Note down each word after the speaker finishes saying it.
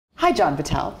Hi, John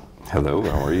Batelle. Hello,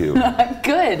 how are you? I'm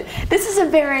good. This is a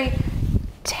very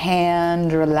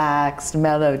tanned, relaxed,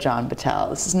 mellow John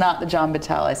Batelle. This is not the John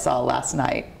Batelle I saw last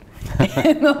night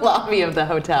in the lobby of the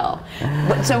hotel.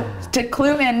 So to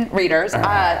clue in readers,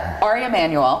 Ari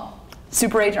Emanuel,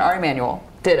 super agent Ari Emanuel,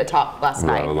 did a talk last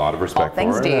night. I have a lot of respect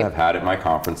for it. Deep. I've had it at my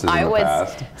conferences in the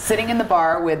past. I was sitting in the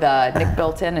bar with Nick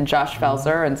Bilton and Josh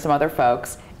Felser and some other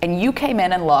folks, and you came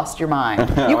in and lost your mind.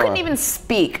 You couldn't even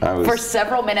speak for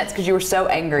several minutes because you were so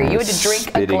angry. You had to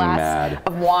drink a glass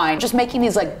of wine, just making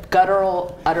these like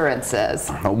guttural utterances.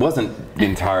 It wasn't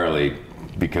entirely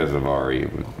because of Ari.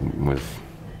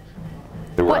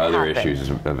 There were other issues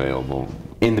available.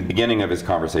 In the beginning of his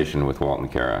conversation with Walt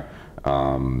and Kara,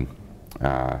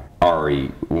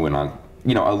 Ari went on,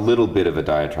 a little bit of a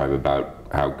diatribe about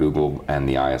how Google and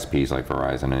the ISPs like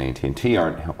Verizon and AT&T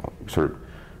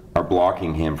are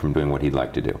blocking him from doing what he'd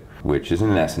like to do, which is in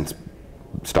essence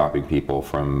stopping people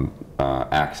from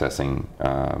accessing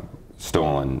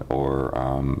stolen or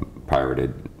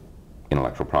pirated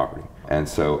intellectual property. And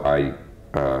so I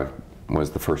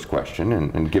was the first question,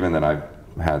 and given that I've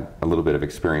had a little bit of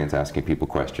experience asking people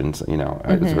questions,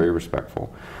 I was very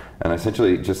respectful. And I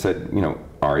essentially just said,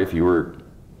 Ari, if you were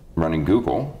running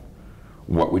Google,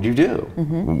 what would you do?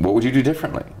 What would you do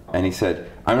differently? And he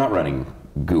said, I'm not running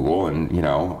Google, and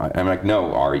I'm like,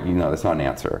 no, Ari, that's not an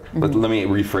answer. Let me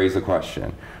rephrase the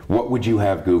question. What would you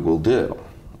have Google do,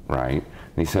 right?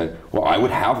 And he said, well, I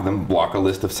would have them block a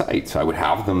list of sites. I would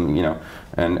have them,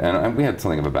 and we had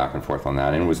something of a back and forth on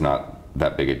that, and it was not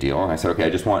that big a deal. And I said, okay, I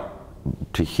just want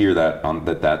to hear that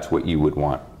that's what you would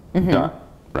want done,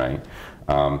 right?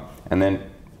 And then,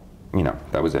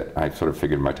 that was it. I sort of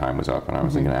figured my time was up, and I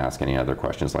wasn't going to ask any other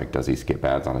questions like, does he skip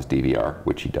ads on his DVR,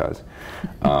 which he does.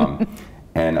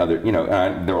 And other,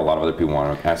 there were a lot of other people who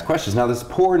wanted to ask questions. Now this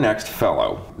poor next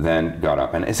fellow then got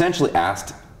up and essentially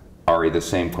asked Ari the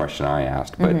same question I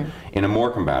asked, but in a more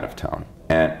combative tone.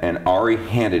 And Ari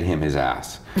handed him his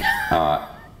ass,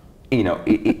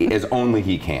 as only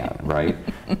he can, right?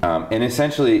 And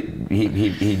essentially,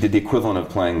 he did the equivalent of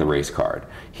playing the race card.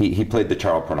 He played the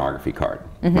child pornography card,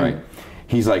 right?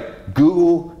 He's like,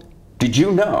 Google, did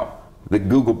you know that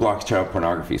Google blocks child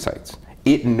pornography sites?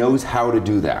 It knows how to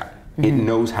do that. It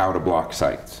knows how to block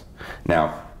sites.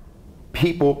 Now,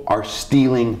 people are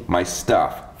stealing my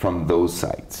stuff from those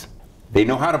sites. They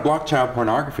know how to block child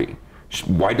pornography.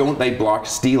 Why don't they block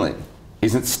stealing?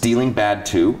 Isn't stealing bad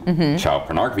too? Child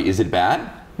pornography, is it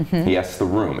bad? He asks the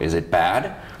room, is it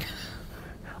bad?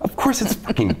 Of course it's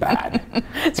fucking bad.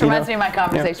 This reminds me of my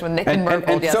conversation with Nick and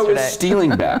Merkel yesterday. And so is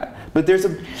stealing bad. But there's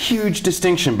a huge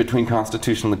distinction between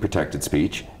constitutionally protected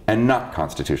speech and not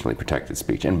constitutionally protected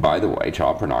speech. And by the way,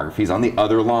 child pornography is on the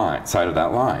other side of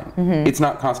that line. It's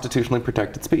not constitutionally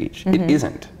protected speech. It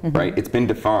isn't, right? It's been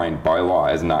defined by law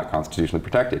as not constitutionally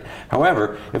protected.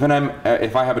 However,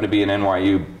 if I happen to be an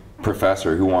NYU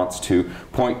professor who wants to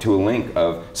point to a link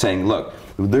of saying, look,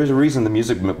 there's a reason the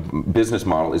music business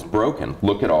model is broken.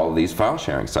 Look at all of these file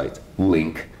sharing sites.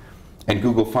 Link. And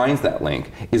Google finds that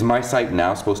link. Is my site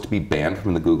now supposed to be banned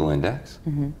from the Google index?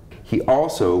 He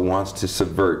also wants to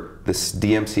subvert this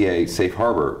DMCA safe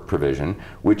harbor provision,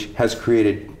 which has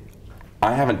created,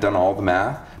 I haven't done all the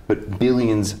math, but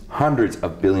billions, hundreds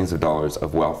of billions of dollars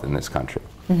of wealth in this country.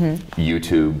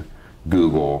 YouTube,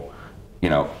 Google,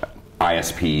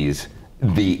 ISPs,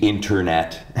 the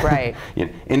internet. Right.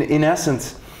 In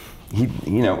essence,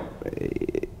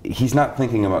 he's not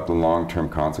thinking about the long-term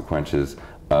consequences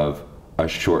of a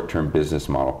short-term business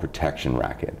model protection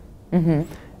racket.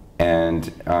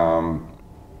 And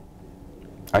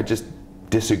I just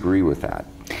disagree with that.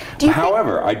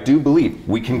 However, I do believe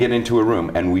we can get into a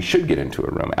room, and we should get into a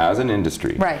room as an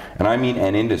industry. Right. And I mean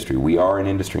an industry. We are an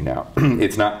industry now.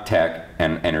 It's not tech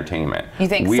and entertainment. You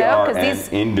think we so? are an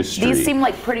industry. These seem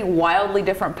like pretty wildly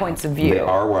different points of view. They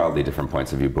are wildly different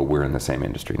points of view, but we're in the same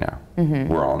industry now.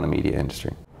 We're all in the media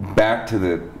industry. Back to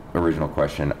the original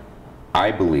question,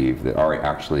 I believe that Ari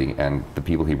actually, and the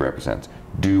people he represents,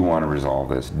 do want to resolve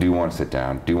this, do want to sit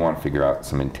down, do want to figure out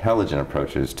some intelligent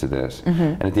approaches to this.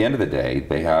 And at the end of the day,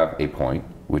 they have a point,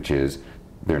 which is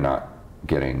they're not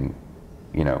getting,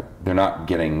 they're not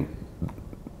getting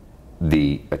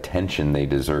the attention they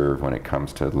deserve when it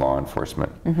comes to law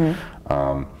enforcement.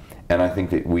 And I think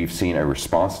that we've seen a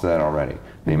response to that already.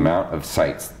 The amount of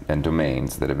sites and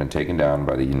domains that have been taken down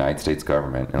by the United States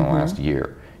government in the last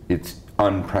year, it's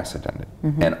unprecedented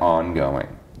and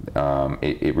ongoing.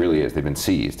 It really is. They've been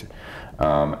seized.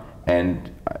 And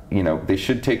they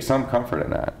should take some comfort in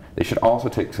that. They should also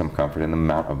take some comfort in the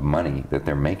amount of money that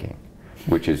they're making,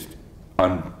 which is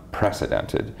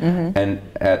unprecedented. And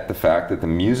at the fact that the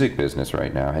music business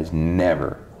right now has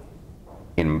never,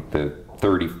 in the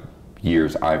 30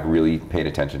 years I've really paid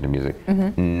attention to music,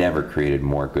 never created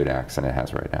more good acts than it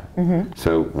has right now.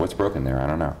 So what's broken there? I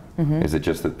don't know. Is it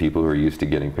just that people who are used to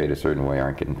getting paid a certain way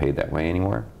aren't getting paid that way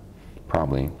anymore?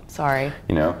 Probably. Sorry.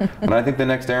 You know, and I think the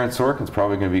next Aaron Sorkin's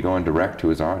probably going to be going direct to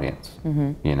his audience,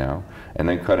 you know, and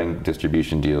then cutting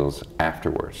distribution deals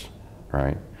afterwards,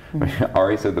 right?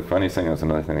 Ari said the funniest thing, that was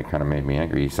another thing that kind of made me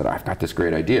angry. He said, I've got this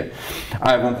great idea.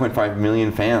 I have 1.5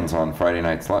 million fans on Friday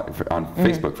nights on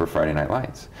Facebook for Friday Night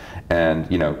Lights.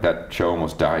 And, you know, that show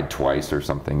almost died twice or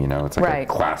something, you know. It's like a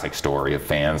classic story of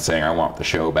fans saying, I want the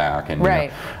show back. And, you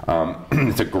know,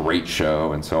 it's a great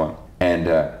show and so on. And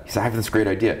he said, I have this great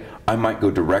idea. I might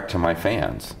go direct to my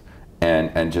fans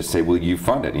and just say, will you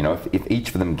fund it? You know, if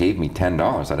each of them gave me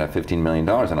 $10, I'd have $15 million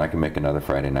and I can make another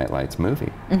Friday Night Lights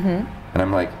movie. And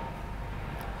I'm like,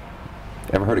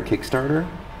 ever heard of Kickstarter?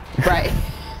 Right.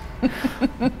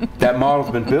 That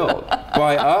model's been built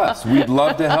by us. We'd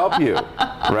love to help you,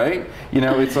 right? You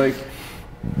know, it's like,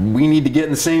 we need to get in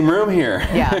the same room here.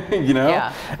 Yeah. You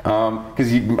know?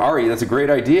 Because Ari, that's a great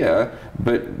idea,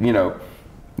 but, you know,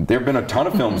 there have been a ton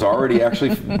of films already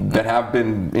actually that have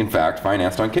been, in fact,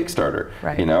 financed on Kickstarter.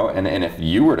 Right. You know, and if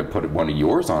you were to put one of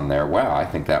yours on there, wow, I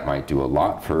think that might do a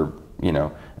lot for, you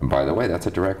know, and by the way, that's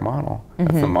a direct model.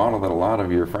 That's the model that a lot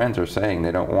of your friends are saying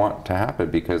they don't want to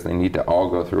happen because they need to all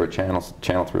go through a channel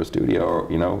through a studio,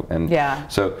 you know, and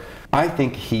so I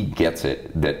think he gets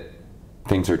it that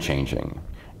things are changing.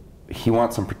 He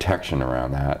wants some protection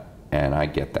around that, and I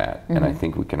get that, and I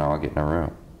think we can all get in a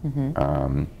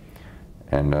room.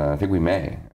 And I think we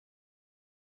may.